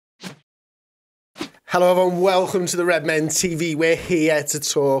Hello everyone, welcome to the Redmen TV. We're here to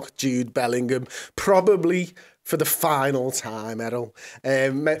talk Jude Bellingham, probably for the final time, Errol.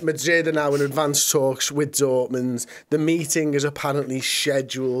 Madrid are now in advanced talks with Dortmund. The meeting is apparently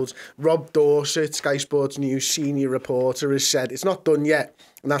scheduled. Rob Dorset, Sky Sports News senior reporter, has said it's not done yet,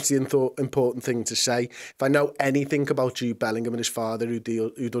 and that's the important thing to say. If I know anything about Jude Bellingham and his father who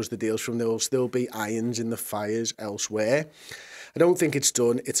does the deals from, there will still be irons in the fires elsewhere. I don't think it's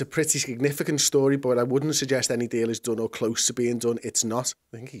done. It's a pretty significant story, but I wouldn't suggest any deal is done or close to being done. It's not.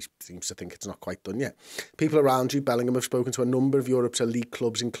 I think he seems to think it's not quite done yet. People around you, Bellingham, have spoken to a number of Europe's elite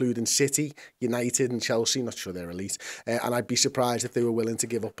clubs, including City, United and Chelsea. Not sure they're elite. And I'd be surprised if they were willing to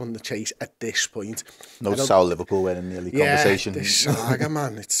give up on the chase at this point. No South Liverpool were in the elite conversation. This saga,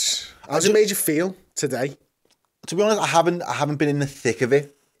 man. How's it made you feel today? To be honest, I haven't been in the thick of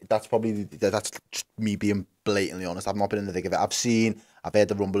it. That's just me being blatantly honest. I've not been in the thick of it. I've heard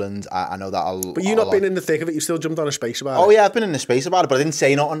the rumblings. I know that But you've not been in the thick of it. You still jumped on a space about it. Oh yeah, I've been in the space about it, but I didn't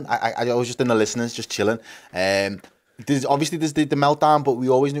say nothing. I was just in the listeners, just chilling. There's the meltdown, but we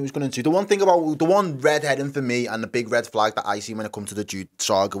always knew it was going to. The one red heading for me and the big red flag that I see when it comes to the Jude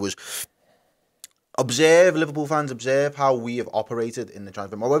saga was, Liverpool fans, observe how we have operated in the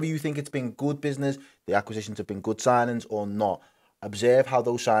transfer. Whether you think it's been good business, the acquisitions have been good signings or not, observe how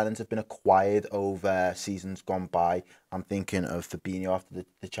those signings have been acquired over seasons gone by. I'm thinking of Fabinho after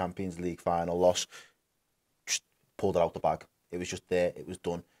the Champions League final loss. Just pulled it out the bag. It was just there. It was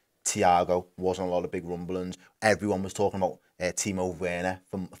done. Thiago, wasn't a lot of big rumblings. Everyone was talking about Timo Werner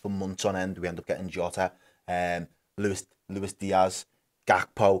for months on end. We ended up getting Jota, Luis Diaz,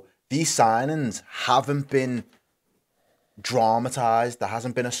 Gakpo. These signings haven't been dramatised. There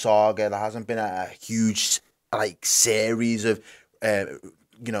hasn't been a saga. There hasn't been a huge series of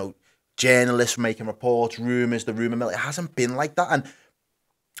journalists making reports, rumours, the rumour mill. It hasn't been like that. And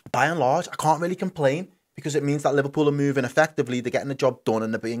by and large, I can't really complain because it means that Liverpool are moving effectively. They're getting the job done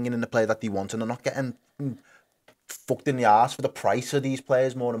and they're bringing in the player that they want, and they're not getting fucked in the arse for the price of these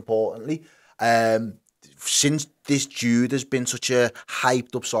players, more importantly. Since this Jude has been such a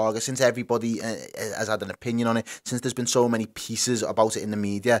hyped up saga, since everybody has had an opinion on it, since there's been so many pieces about it in the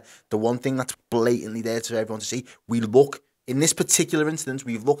media, the one thing that's blatantly there to everyone to see, in this particular instance,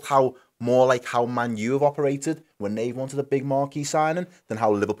 we've looked more like how Man U have operated when they've wanted a big marquee signing than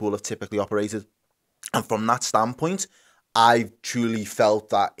how Liverpool have typically operated. And from that standpoint, I've truly felt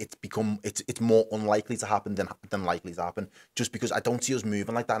that it's more unlikely to happen than likely to happen, just because I don't see us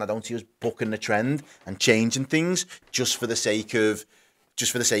moving like that, and I don't see us bucking the trend and changing things just for the sake of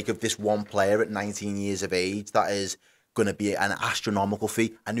this one player at 19 years of age that is going to be an astronomical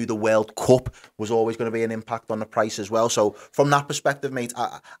fee. I knew the World Cup was always going to be an impact on the price as well. So from that perspective, mate,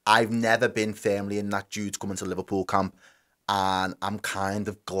 I've never been firmly in that Jude's coming to Liverpool camp, and I'm kind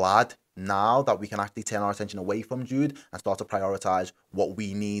of glad now that we can actually turn our attention away from Jude and start to prioritise what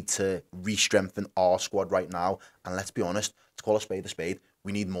we need to re-strengthen our squad right now. And let's be honest, to call a spade,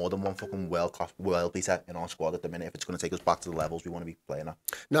 we need more than one fucking world-class world beater in our squad at the minute if it's going to take us back to the levels we want to be playing at.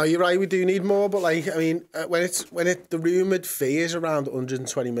 No, you're right, we do need more, but when the rumoured fee is around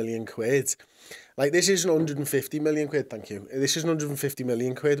 120 million quid, this isn't 150 million quid, thank you. This is 150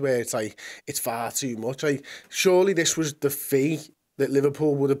 million quid where it's far too much. Surely this was the fee that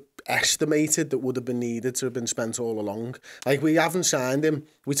Liverpool would have estimated that would have been needed to have been spent all along. We haven't signed him.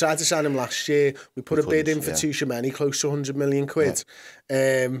 We tried to sign him last year. We put a bid in for Tuchemani, close to 100 million quid.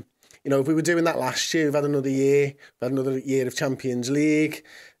 Yeah. If we were doing that last year, we've had another year. We've had another year of Champions League.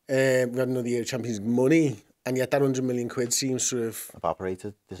 We've had another year of Champions League money. And yet that 100 million quid seems to have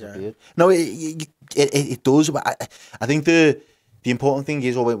evaporated, disappeared. Yeah. No, it does. But I think the important thing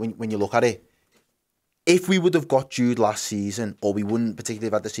is, when you look at it, if we would have got Jude last season, or we wouldn't particularly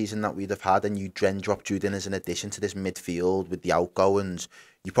have had the season that we'd have had, and you then drop Jude in as an addition to this midfield with the outgoings,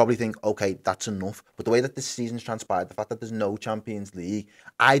 you probably think, okay, that's enough. But the way that this season's transpired, the fact that there's no Champions League,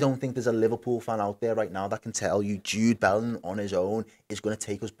 I don't think there's a Liverpool fan out there right now that can tell you Jude Bellingham on his own is going to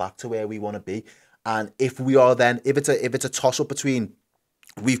take us back to where we want to be. And if it's a toss-up between,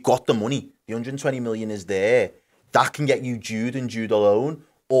 we've got the money, the 120 million is there, that can get you Jude and Jude alone,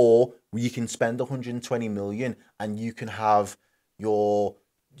 or you can spend 120 million and you can have your,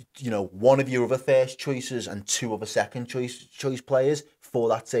 one of your other first choices and two other second choice players for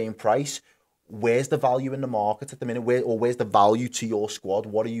that same price. Where's the value in the market at the minute? Where's the value to your squad?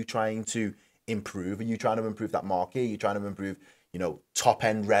 What are you trying to improve? Are you trying to improve that market? Are you trying to improve, top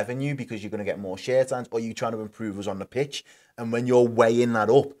end revenue because you're going to get more share times? Or are you trying to improve us on the pitch? And when you're weighing that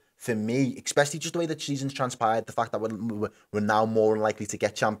up, for me, especially just the way that season's transpired, the fact that we're now more unlikely to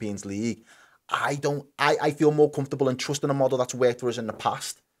get Champions League, I feel more comfortable in trusting a model that's worked for us in the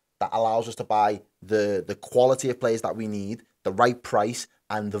past that allows us to buy the quality of players that we need, the right price,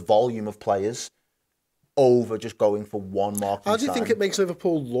 and the volume of players over just going for one marquee How do you think it makes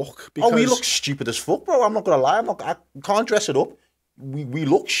Liverpool look? Because... Oh, we look stupid as fuck, bro. I'm not going to lie. I can't dress it up. We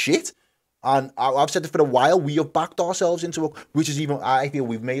look shit. And I've said it for a while. We have backed ourselves into which is even, I feel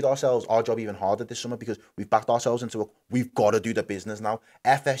we've made our job even harder this summer because we've backed ourselves into we've got to do the business now.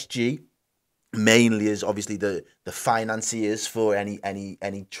 FSG mainly is obviously the financiers for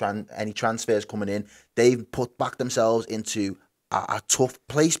any transfers coming in. They've backed themselves into a tough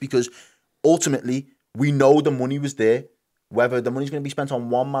place because ultimately we know the money was there. Whether the money's going to be spent on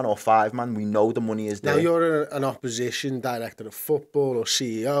one man or five man, we know the money is there. Now you're an opposition director of football or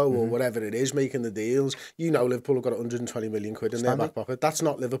CEO or whatever it is making the deals. You know Liverpool have got 120 million quid in their back pocket. That's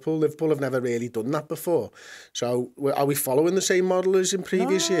not Liverpool. Liverpool have never really done that before. So are we following the same model as in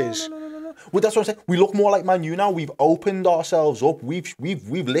previous years? No. Well, that's what I'm saying. We look more like Man U now. We've opened ourselves up. We've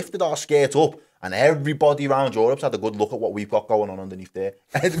lifted our skirt up. And everybody around Europe's had a good look at what we've got going on underneath there.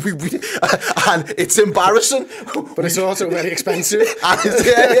 And it's embarrassing. But it's also very expensive.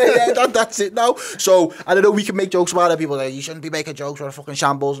 That's it now. So, I don't know, we can make jokes about it. People are like, you shouldn't be making jokes about fucking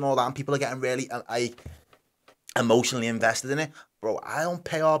shambles and all that. And people are getting really emotionally invested in it. Bro, I don't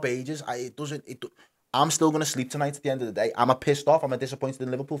pay our wages. I'm still going to sleep tonight at the end of the day. Am I pissed off? Am I disappointed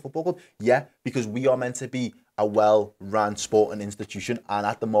in Liverpool Football Club? Yeah, because we are meant to be a well-run sporting institution. And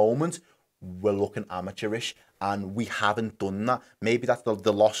at the moment... we're looking amateurish and we haven't done that. Maybe that's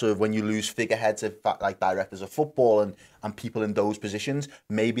the loss of when you lose figureheads of like directors of football and people in those positions.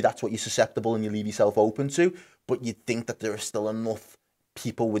 Maybe that's what you're susceptible and you leave yourself open to. But you'd think that there are still enough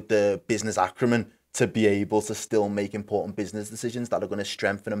people with the business acumen to be able to still make important business decisions that are going to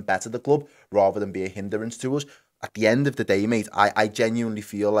strengthen and better the club rather than be a hindrance to us. At the end of the day, mate, I genuinely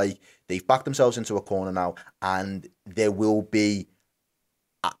feel like they've backed themselves into a corner now and there will be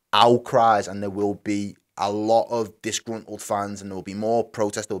outcries and there will be a lot of disgruntled fans and there will be more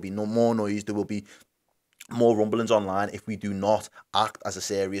protest, there will be more noise, there will be more rumblings online if we do not act as a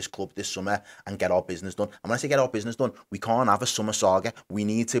serious club this summer and get our business done. And when I say get our business done, we can't have a summer saga. We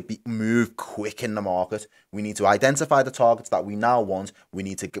need to move quick in the market. We need to identify the targets that we now want. We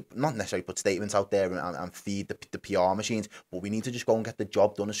need to not necessarily put statements out there and feed the PR machines, but we need to just go and get the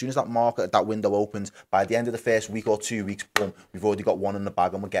job done. As soon as that window opens, by the end of the first week or 2 weeks, boom, we've already got one in the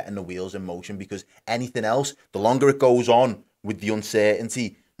bag and we're getting the wheels in motion, because anything else, the longer it goes on with the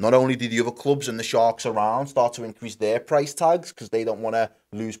uncertainty, not only do the other clubs and the sharks around start to increase their price tags because they don't want to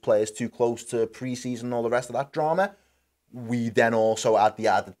lose players too close to pre-season and all the rest of that drama, we then also add the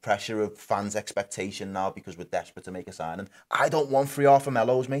added pressure of fans' expectation now because we're desperate to make a signing. I don't want 3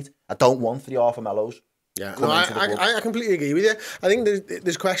 Arfamellos, mate. I don't want 3 Arfamellos. Yeah, no, I completely agree with you. I think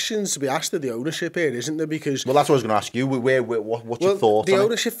there's questions to be asked of the ownership here, isn't there? Because well, that's what I was going to ask you. What's your thoughts on it? The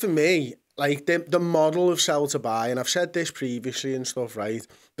ownership for me, like the model of sell to buy, and I've said this previously and stuff, right?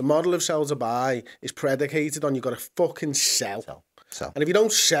 The model of sell to buy is predicated on you've got to fucking sell. And if you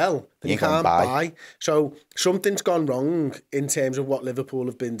don't sell, then you can't buy. So something's gone wrong in terms of what Liverpool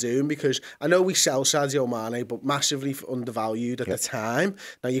have been doing, because I know we sell Sadio Mane, but massively undervalued at the time.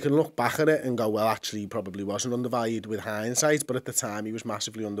 Now you can look back at it and go, well, actually he probably wasn't undervalued with hindsight, but at the time he was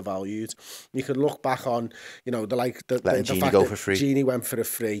massively undervalued. You can look back on, you know, the fact that Gini went for a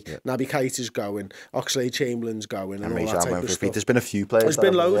free. Naby Keita's going, Oxlade-Chamberlain's going, and all that type of stuff. There's been a few players. There's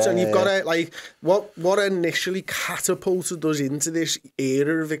been loads, and you've got to, like, what initially catapulted us into this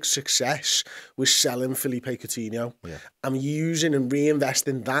era of success was selling Felipe Coutinho. I'm using and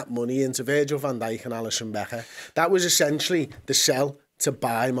reinvesting that money into Virgil van Dijk and Alisson Becker. That was essentially the sell to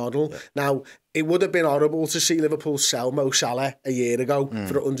buy model. Now, it would have been horrible to see Liverpool sell Mo Salah a year ago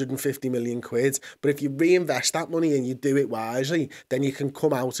for 150 million quid. But if you reinvest that money and you do it wisely, then you can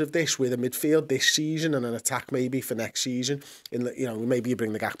come out of this with a midfield this season and an attack maybe for next season. Maybe you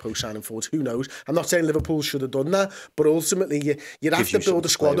bring the Gakpo signing forward. Who knows? I'm not saying Liverpool should have done that, but ultimately you'd have to build a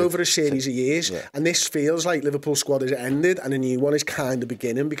squad over a series of years. And this feels like Liverpool's squad has ended and a new one is kind of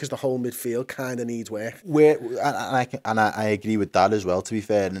beginning, because the whole midfield kind of needs work. I agree with that as well, to be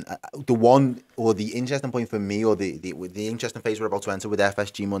fair. And the interesting point for me, or the interesting phase we're about to enter with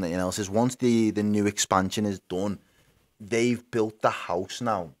FSG money and else, is once the new expansion is done, they've built the house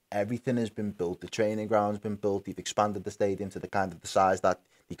now. Everything has been built. The training ground's been built. They've expanded the stadium to the size that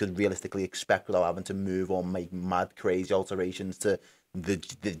you could realistically expect without having to move or make mad, crazy alterations to the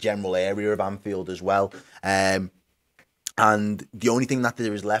general area of Anfield as well. And the only thing that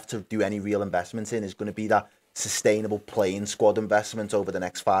there is left to do any real investments in is going to be that sustainable playing squad investment over the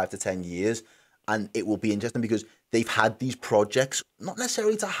next 5 to 10 years. And it will be interesting because they've had these projects, not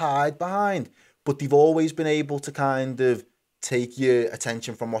necessarily to hide behind, but they've always been able to kind of take your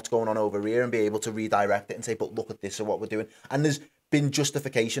attention from what's going on over here and be able to redirect it and say, but look at this, or what we're doing. And there's been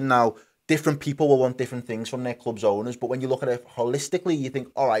justification now. Different people will want different things from their club's owners, but when you look at it holistically, you think,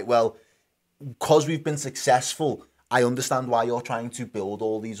 all right, well, because we've been successful, I understand why you're trying to build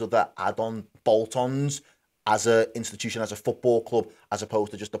all these other add-on bolt-ons as an institution, as a football club, as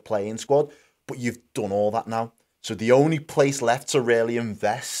opposed to just a playing squad. But you've done all that now. So the only place left to really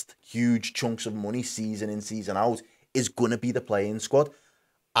invest huge chunks of money season in, season out is going to be the playing squad.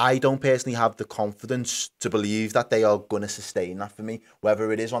 I don't personally have the confidence to believe that they are going to sustain that for me,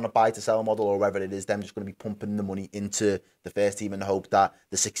 whether it is on a buy-to-sell model or whether it is them just going to be pumping the money into the first team in the hope that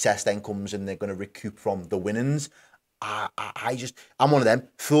the success then comes and they're going to recoup from the winnings. I'm one of them.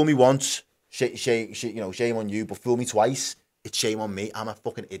 Fool me once, shame on you, but fool me twice, it's shame on me. I'm a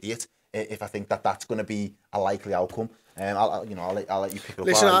fucking idiot if I think that that's going to be a likely outcome. I'll let you pick up.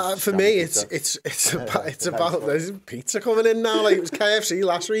 Listen, for me, it's about there's pizza coming in now. Like it was KFC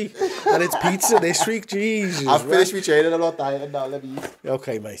last week, and it's pizza this week. Jesus, I've finished my training. I'm not dieting now. Let me eat.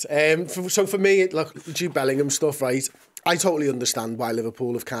 Okay, mate. So for me, look, Jude Bellingham stuff, right? I totally understand why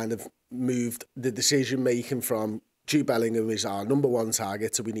Liverpool have kind of moved the decision making from Jude Bellingham is our number one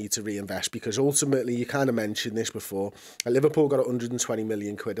target, so we need to reinvest, because ultimately, you kind of mentioned this before, Liverpool got 120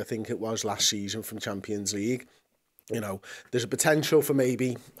 million quid, I think it was, last season from Champions League. You know, there's a potential for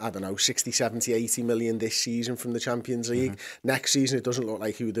maybe, I don't know, 60, 70, 80 million this season from the Champions League. Next season, it doesn't look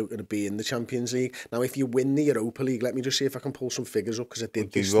like who they're going to be in the Champions League. Now, if you win the Europa League, let me just see if I can pull some figures up, because I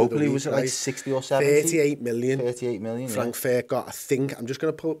did this. The Europa League, was it like 60 or 70? 38 million. 38 million, Frankfurt got, I think, I'm just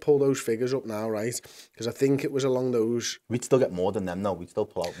going to pull those figures up now, right? Because I think it was along those. We'd still get more than them, no? We'd still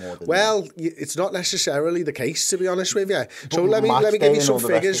pull out more than them. It's not necessarily the case, to be honest with you. So let me give you some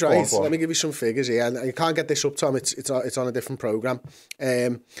figures, right? Let me give you some figures here. And you can't get this up, Tom. It's on a different programme.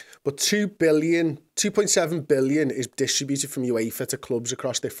 But 2.7 billion is distributed from UEFA to clubs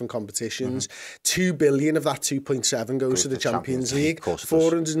across different competitions. 2 billion of that 2.7 goes to the Champions League.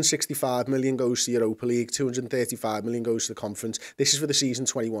 465 million goes to the Europa League. 235 million goes to the Conference. This is for the season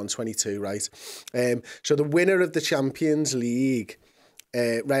 21-22, right? So the winner of the Champions League,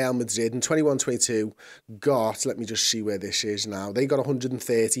 Real Madrid in 21-22 got, let me just see where this is now, they got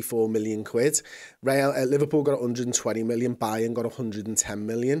 134 million quid. Liverpool got 120 million, Bayern got 110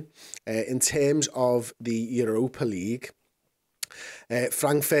 million. In terms of the Europa League,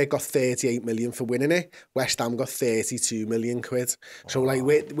 Frankfurt got 38 million for winning it. West Ham got 32 million quid. So like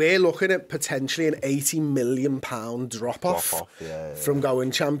we're looking at potentially an 80 million pound drop off from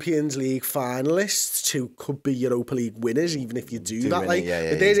going Champions League finalists to could be Europa League winners, even if you do that. But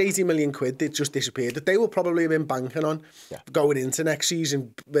there's 80 million quid that just disappeared that they will probably have been banking on going into next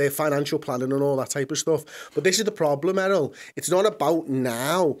season, their financial planning and all that type of stuff. But this is the problem, Errol. It's not about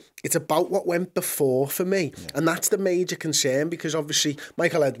now. It's about what went before for me. And that's the major concern, because obviously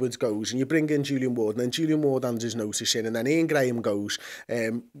Michael Edwards goes and you bring in Julian Ward, and then Julian Ward hands his notice in, and then Ian Graham goes.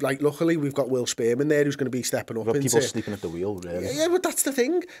 Luckily we've got Will Spearman there who's going to be stepping up. People sleeping at the wheel, really. Yeah, but that's the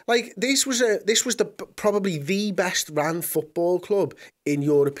thing. Like this was probably the best ran football club in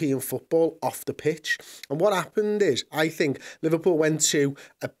European football off the pitch. And what happened is, I think Liverpool went to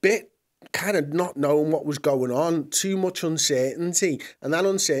a bit kind of not knowing what was going on, too much uncertainty. And that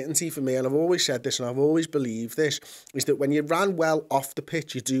uncertainty for me, and I've always said this and I've always believed this, is that when you ran well off the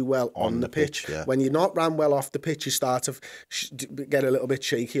pitch, you do well on the pitch. When you're not ran well off the pitch, you start to get a little bit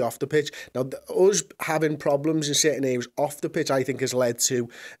shaky off the pitch. Now, us having problems in certain areas off the pitch, I think has led to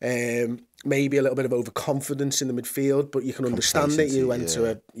maybe a little bit of overconfidence in the midfield, but you can understand that you went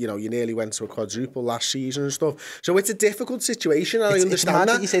to you nearly went to a quadruple last season and stuff. So it's a difficult situation, and I understand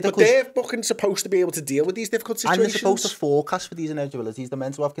that. But they're fucking supposed to be able to deal with these difficult situations. And they're supposed to forecast for these inevitabilities. They're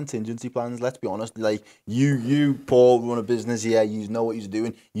meant to have contingency plans, let's be honest. Like, you, Paul, run a business here, you know what you're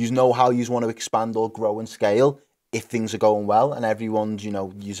doing, you know how you want to expand or grow and scale if things are going well, and everyone's,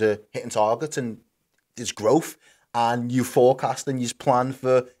 you're hitting targets and there's growth. And you forecast and you plan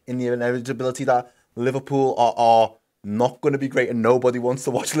for in the inevitability that Liverpool are not going to be great and nobody wants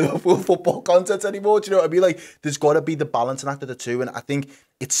to watch Liverpool football content anymore. Do you know what I mean? Like, there's got to be the balancing act of the two. And I think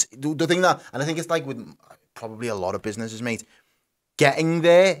it's the thing that, and I think it's like with probably a lot of businesses, mate, getting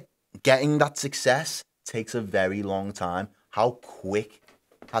there, getting that success takes a very long time. How quick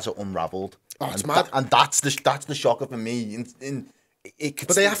has it unraveled? Oh, it's mad. And that's the shocker for me.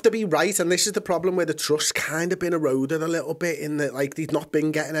 But they have to be right, and this is the problem where the trust kind of been eroded a little bit in that, like, they've not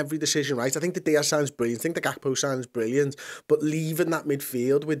been getting every decision right. I think the Diaz sounds brilliant, I think the Gakpo sounds brilliant, but leaving that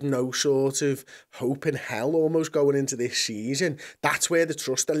midfield with no sort of hope in hell almost going into this season, that's where the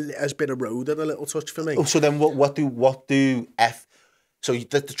trust has been eroded a little touch for me. Oh, so then so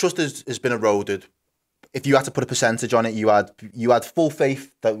the trust has been eroded. if you had to put a percentage on it, you had full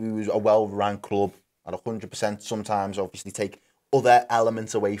faith that we was a well-run club at 100%. Sometimes, obviously, take other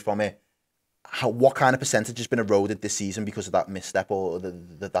elements away from it. What kind of percentage has been eroded this season because of that misstep or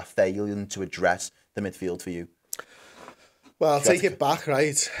that failure to address the midfield for you? Well, I'll take it back,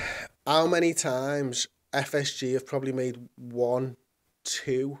 right? How many times FSG have probably made 1,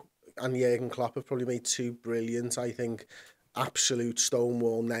 2, and Jurgen Klopp have probably made 2 brilliant, I think, absolute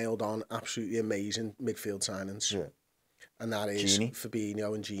stonewall, nailed on, absolutely amazing midfield signings. Yeah. And that is Gini.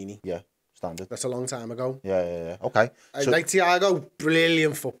 Fabinho and Gini. Yeah, standard. That's a long time ago. Yeah. Okay. Like Thiago,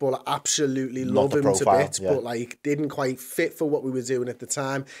 brilliant footballer, absolutely love him to bits, but like didn't quite fit for what we were doing at the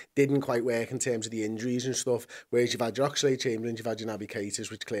time, didn't quite work in terms of the injuries and stuff, whereas you've had your Oxlade-Chamberlain, you've had your Naby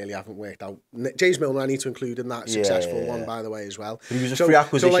Keitas, which clearly haven't worked out. James Milner I need to include in that successful one, by the way, as well. But he was a free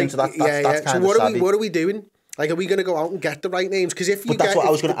acquisition, so that's kind of savvy. What are we doing? Like, are we going to go out and get the right names? Because if we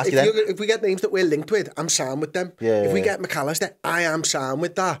get names that we're linked with, I'm sound with them. If we get McAllister, I am sound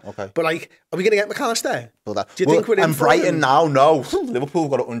with that. Okay. But like, are we going to get McAllister? Do you think we're in and Brighton now? No. Liverpool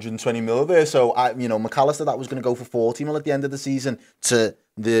got 120 mil there. So, McAllister, that was going to go for 40 mil at the end of the season to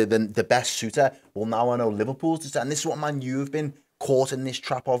the best suitor. Well, now I know Liverpool's. And this is what, man, you've been caught in this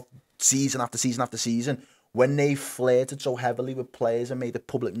trap of season after season after season. When they flirted so heavily with players and made it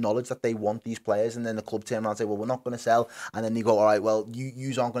public knowledge that they want these players, and then the club turn around and say, well, we're not going to sell. And then you go, all right, well,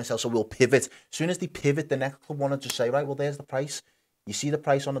 you aren't going to sell, so we'll pivot. As soon as they pivot, the next club want to just say, right, well, there's the price. You see the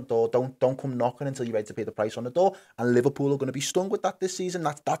price on the door. Don't come knocking until you're ready to pay the price on the door. And Liverpool are going to be stung with that this season.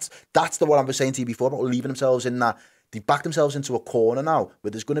 That's what I was saying to you before about leaving themselves in that. They backed themselves into a corner now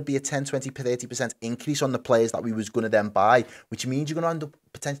where there's going to be a 10, 20, 30% increase on the players that we was going to then buy, which means you're going to end up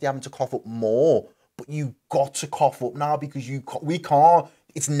potentially having to cough up more. But you got to cough up now because we can't.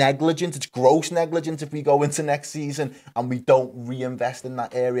 It's negligent. It's gross negligence if we go into next season and we don't reinvest in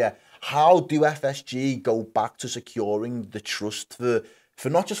that area. How do FSG go back to securing the trust for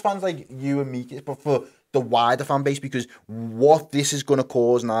not just fans like you and me, but for the wider fan base? Because what this is going to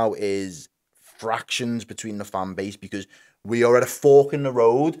cause now is fractions between the fan base, because we are at a fork in the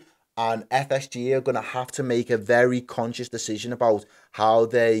road, and FSG are going to have to make a very conscious decision about how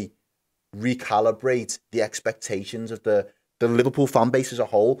they recalibrate the expectations of the Liverpool fan base as a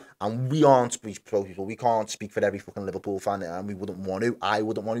whole. And we aren't pro people. We can't speak for every fucking Liverpool fan, and we wouldn't want to. I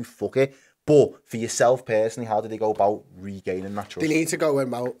wouldn't want to, fuck it. But for yourself personally, how do they go about regaining that trust? They need to go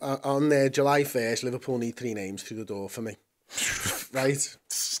about on July 1st. Liverpool need 3 names through the door for me. Right?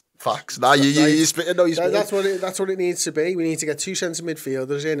 Facts. Now you're spitting. No, you're spitting. That's what it needs to be. We need to get 2 centre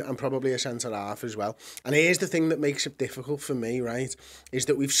midfielders in and probably a centre half as well. And here's the thing that makes it difficult for me, right? Is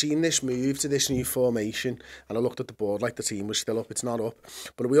that we've seen this move to this new formation, and I looked at the board like the team was still up. It's not up,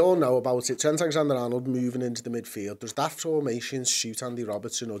 but we all know about it. Trent Alexander-Arnold moving into the midfield. Does that formation suit Andy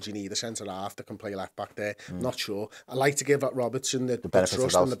Robertson, or do you need a centre half that can play left back there? Not sure. I like to give Robertson the trust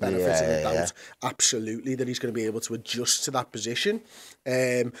and the benefit of the doubt. Absolutely, that he's going to be able to adjust to that position.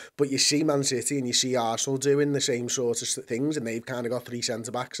 But you see Man City and you see Arsenal doing the same sort of things, and they've kind of got 3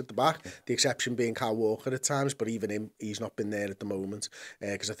 centre-backs at the back, the exception being Kyle Walker at times, but even him, he's not been there at the moment,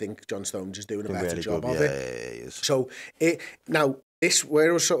 because I think John Stones is doing a better job of it. So, now,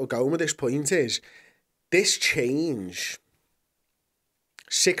 where I was sort of going with this point is, this change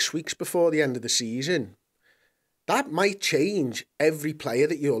 6 weeks before the end of the season, that might change every player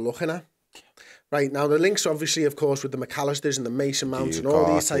that you're looking at. Right, now the links obviously, of course, with the McAllisters and the Mason Mounts and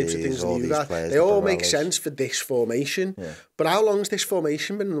all these types of things, they all make sense for this formation. Yeah. But how long has this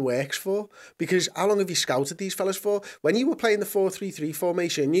formation been in the works for? Because how long have you scouted these fellas for? When you were playing the 4-3-3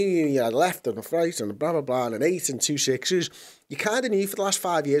 formation, you had left and a right and blah, blah, blah, and an 8 and 2 6s. You kind of knew for the last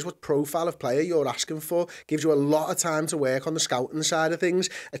 5 years what profile of player you're asking for. Gives you a lot of time to work on the scouting side of things.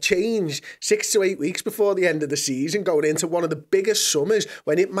 A change 6 to 8 weeks before the end of the season, going into one of the biggest summers,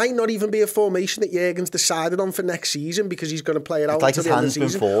 when it might not even be a formation that Jurgen's decided on for next season, because he's going to play it out until the end of the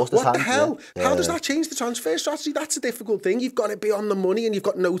season. What the hell? Yeah. How does that change the transfer strategy? That's a difficult thing. You've got to be on the money and you've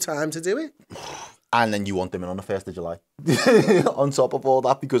got no time to do it. And then you want them in on the 1st of July. On top of all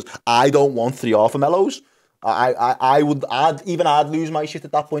that, because I don't want 3 Arthur-Mellos. I'd lose my shit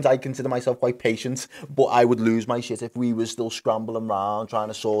at that point. I consider myself quite patient, but I would lose my shit if we were still scrambling around trying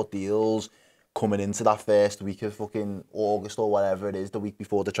to sort deals coming into that first week of fucking August or whatever it is, the week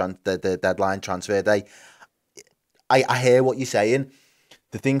before the deadline transfer day. I hear what you're saying.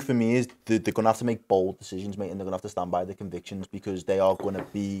 The thing for me is they're going to have to make bold decisions, mate, and they're going to have to stand by their convictions, because they're going to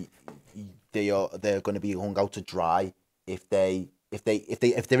be hung out to dry if they're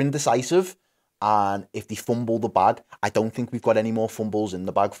indecisive. And if they fumble the bag, I don't think we've got any more fumbles in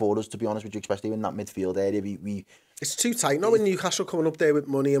the bag for us, to be honest with you, especially in that midfield area. It's too tight. Not with Newcastle coming up there with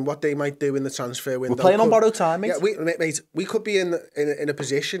money and what they might do in the transfer window. We're playing on borrowed time, mate. Yeah, we could be in a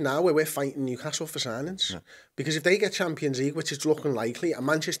position now where we're fighting Newcastle for signings. Yeah. Because if they get Champions League, which is looking likely, and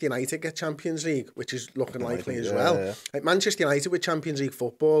Manchester United get Champions League, which is looking likely as well. Yeah. Like Manchester United with Champions League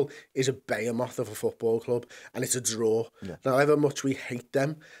football is a behemoth of a football club, and it's a draw. Yeah. Now, however much we hate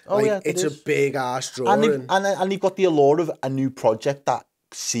them, it's a big ass draw. And they've got the allure of a new project that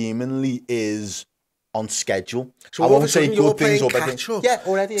seemingly is on schedule. So I won't say good things up. Yeah,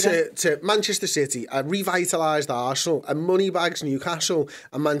 already again. To Manchester City, a revitalised Arsenal, a moneybags Newcastle,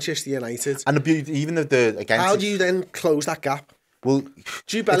 and Manchester United. And even the against. How do you then close that gap? Well,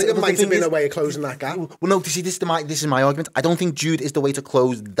 Jude Bellingham might have been a way of closing that gap. Well, no, this is my argument. I don't think Jude is the way to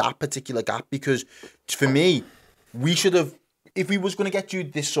close that particular gap, because for me, we should have, if we was going to get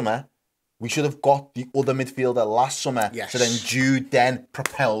Jude this summer, we should have got the other midfielder last summer. Yes. So then Jude then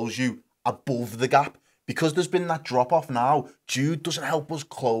propels you above the gap. Because there's been that drop-off now, Jude doesn't help us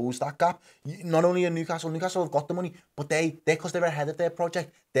close that gap. Not only in Newcastle have got the money, but because they're ahead of their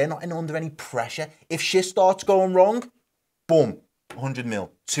project, they're not under any pressure. If shit starts going wrong, boom, 100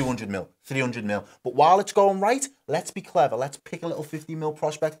 mil, 200 mil, 300 mil. But while it's going right, let's be clever. Let's pick a little 50 mil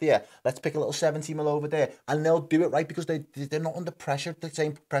prospect there. Let's pick a little 70 mil over there. And they'll do it right because they're not under pressure, the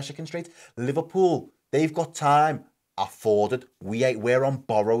same pressure constraints. Liverpool, they've got time afforded. We're on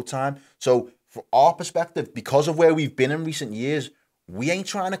borrowed time. So from our perspective, because of where we've been in recent years, we ain't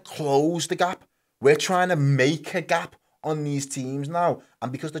trying to close the gap. We're trying to make a gap on these teams now.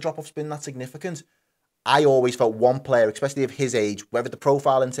 And because the drop-off's been that significant, I always felt one player, especially of his age, whether the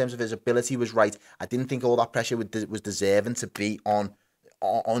profile in terms of his ability was right, I didn't think all that pressure was deserving to be on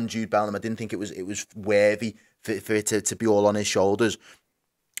Jude Bellingham. I didn't think it was worthy for it to be all on his shoulders.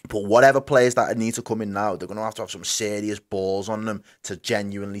 But whatever players that need to come in now, they're going to have some serious balls on them to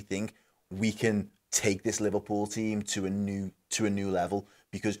genuinely think we can take this Liverpool team to a new level,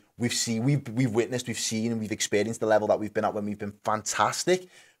 because we've seen, and we've experienced the level that we've been at when we've been fantastic.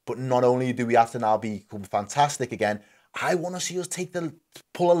 But not only do we have to now become fantastic again, I want to see us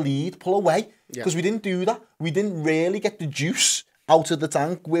pull away, because we didn't do that. We didn't really get the juice out of the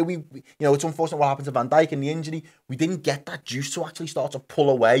tank where it's unfortunate what happened to Van Dijk and the injury. We didn't get that juice to actually start to pull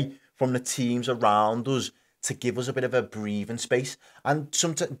away from the teams around us to give us a bit of a breathing space. And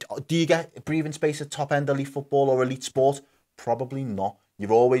do you get breathing space at top end elite football or elite sport? Probably not.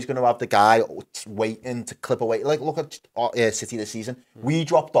 You're always going to have the guy waiting to clip away. Like, look at City this season. We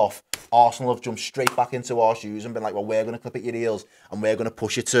dropped off. Arsenal have jumped straight back into our shoes and been like, well, we're going to clip at your heels and we're going to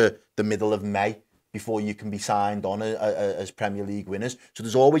push it to the middle of May before you can be signed on as Premier League winners. So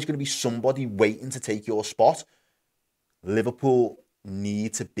there's always going to be somebody waiting to take your spot. Liverpool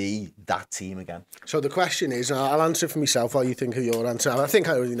need to be that team again. So the question is, I'll answer for myself while you think of your answer. I think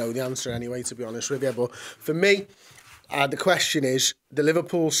I already know the answer anyway, to be honest with you. But for me, the question is, the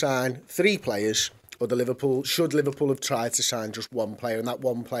Liverpool sign 3 players, or should Liverpool have tried to sign just one player, and that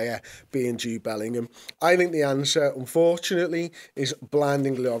one player being Jude Bellingham? I think the answer, unfortunately, is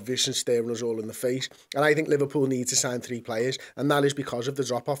blindingly obvious and staring us all in the face. And I think Liverpool need to sign 3 players, and that is because of the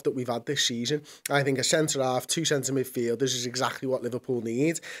drop-off that we've had this season. I think a centre-half, 2 centre midfielders is exactly what Liverpool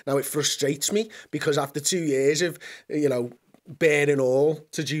need. Now, it frustrates me, because after 2 years of, bearing all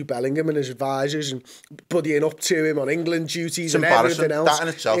to Jude Bellingham and his advisors and buddying up to him on England duties and everything else. That in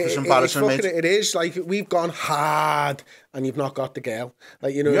itself is embarrassing, mate. It is. Like, we've gone hard and you've not got the girl.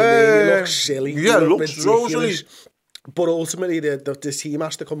 Like, you know what I mean? You look silly. Yeah, it looks ridiculous. But ultimately, the team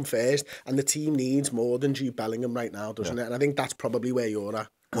has to come first, and the team needs more than Jude Bellingham right now, doesn't it? And I think that's probably where you're at.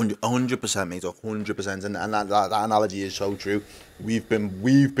 100%, mate. 100%, and that analogy is so true. We've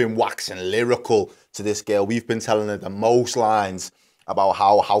been waxing lyrical to this girl. We've been telling her the most lines about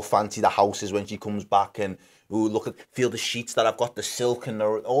how fancy the house is when she comes back, and feel the sheets that I've got, the silk and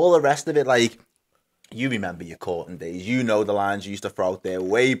all the rest of it. Like, you remember your courting days. You know the lines you used to throw out there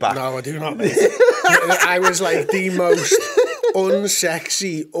way back. No, I do not, mate. I was like the most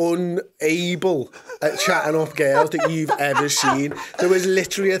unsexy, unable at chatting up girls that you've ever seen. There was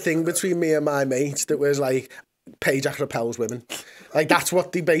literally a thing between me and my mates that was like, pay Jack repels women. Like, that's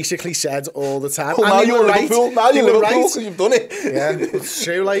what they basically said all the time. Oh, and now you're Liverpool. Now you're Liverpool because you've done it. Yeah, it's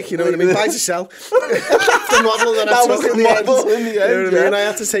true. Like, you know what I mean? Buy to sell. The model that I took in the end. You know what I mean? I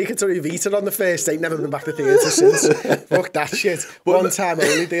had to take it to Evita on the first date. Never been back to theatre since. Fuck that shit. One time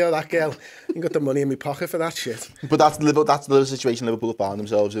only deal, that girl. You got the money in my pocket for that shit. But that's the situation Liverpool found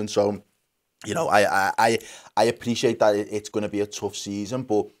themselves in. So, I appreciate that it's going to be a tough season,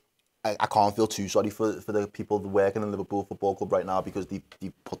 but I can't feel too sorry for the people working in Liverpool Football Club right now, because they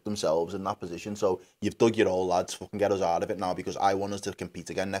put themselves in that position. So you've dug your hole, lads. Fucking get us out of it now, because I want us to compete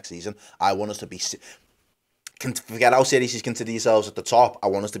again next season. I want us to be... forget how serious you consider yourselves at the top. I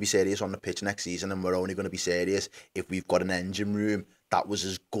want us to be serious on the pitch next season, and we're only going to be serious if we've got an engine room that was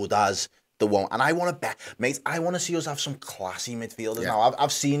as good as the one. And I want to bet, mate, I want to see us have some classy midfielders now.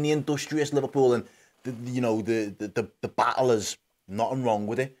 I've seen the industrious Liverpool, and the battlers. Nothing wrong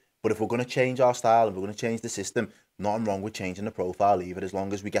with it. But if we're going to change our style, if we're going to change the system, nothing wrong with changing the profile either, as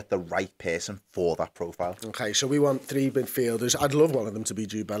long as we get the right person for that profile. Okay, so we want 3 midfielders. I'd love one of them to be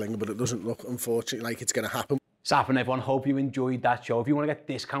Jude Bellingham, but it doesn't look, unfortunately, like it's going to happen. Sapping everyone, hope you enjoyed that show. If you want to get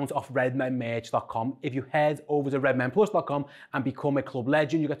discounts off redmenmerch.com, if you head over to redmenplus.com and become a club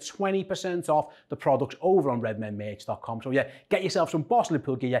legend, you get 20% off the products over on redmenmerch.com. So yeah, get yourself some Boss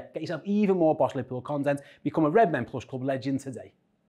Liverpool gear, get yourself even more Boss Liverpool content, become a Redmen Plus club legend today.